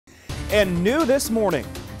And new this morning,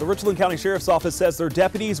 the Richland County Sheriff's Office says their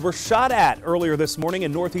deputies were shot at earlier this morning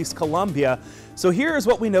in Northeast Columbia. So here's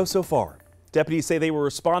what we know so far. Deputies say they were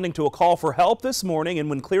responding to a call for help this morning, and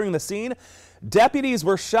when clearing the scene, deputies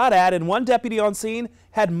were shot at, and one deputy on scene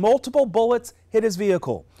had multiple bullets hit his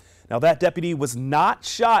vehicle. Now, that deputy was not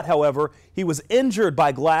shot, however. He was injured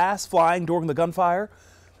by glass flying during the gunfire.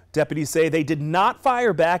 Deputies say they did not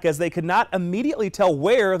fire back as they could not immediately tell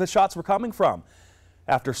where the shots were coming from.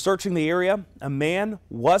 After searching the area, a man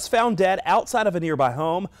was found dead outside of a nearby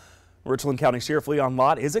home. Richland County Sheriff Leon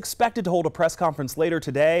Lott is expected to hold a press conference later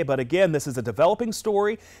today. But again, this is a developing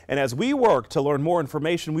story, and as we work to learn more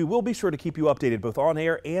information, we will be sure to keep you updated both on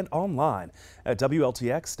air and online at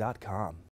WLTX.com.